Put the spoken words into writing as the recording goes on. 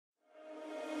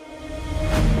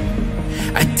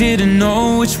didn't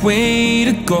know which way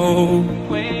to go,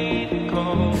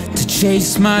 to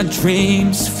chase my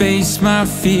dreams, face my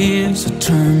fears, or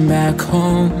turn back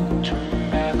home.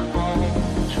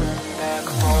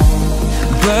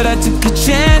 But I took a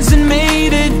chance and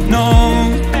made it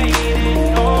known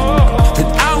that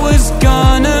I was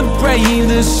gonna brave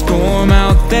the storm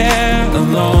out there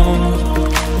alone.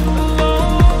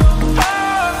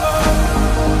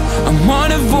 I'm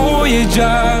on a voyage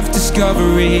of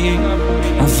discovery.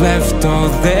 I've left all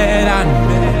that I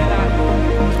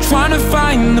know, trying to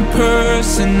find the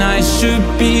person I should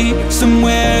be,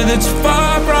 somewhere that's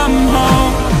far from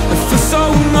home. But for so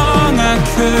long I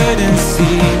couldn't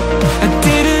see, I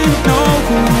didn't know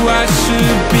who I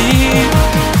should be.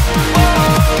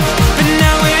 But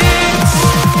now it's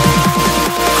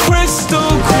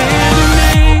crystal clear to me.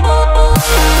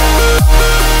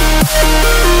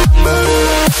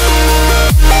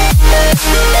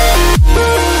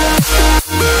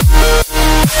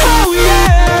 Oh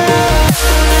yeah,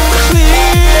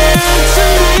 clear to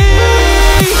me.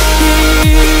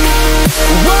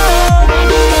 Whoa.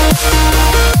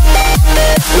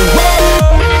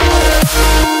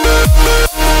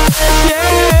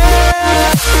 Yeah,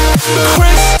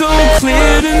 crystal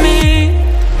clear to me.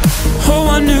 Oh,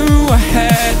 I knew I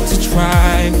had to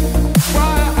try,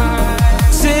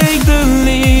 take the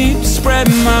leap, spread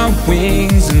my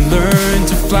wings and learn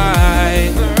to fly.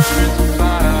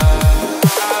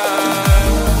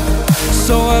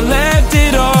 So I left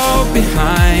it all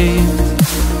behind,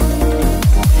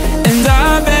 and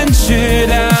I ventured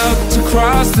out to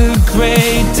cross the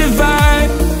great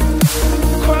divide.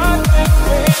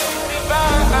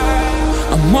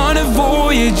 I'm on a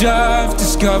voyage of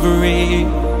discovery.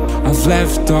 I've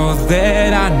left all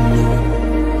that I knew,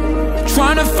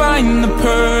 trying to find the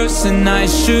person I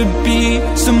should be,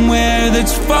 somewhere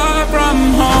that's far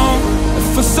from home.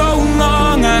 For so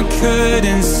long I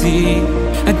couldn't see,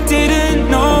 I didn't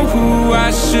know who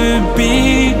I should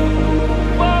be.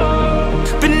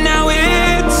 But now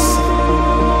it's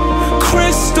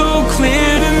crystal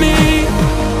clear to me.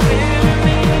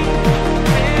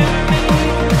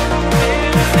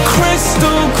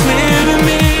 Crystal clear to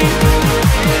me.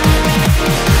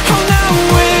 Oh, now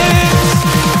it's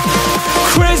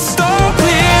crystal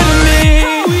clear to me.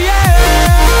 Oh, yeah.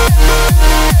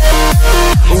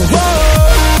 Whoa.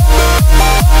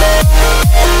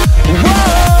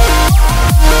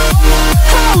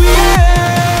 Oh yeah,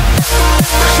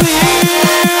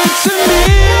 clear to me.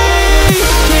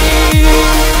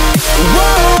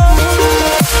 Whoa.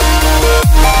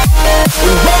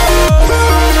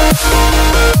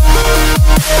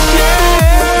 Yeah,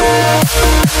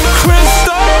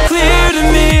 crystal clear to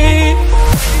me.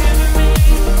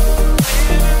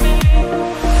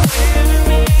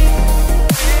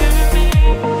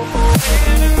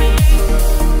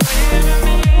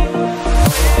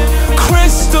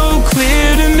 Crystal clear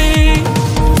to me.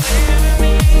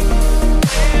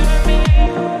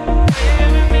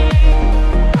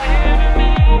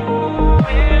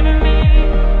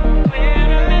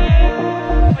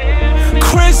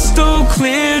 Crystal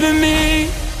clear to me.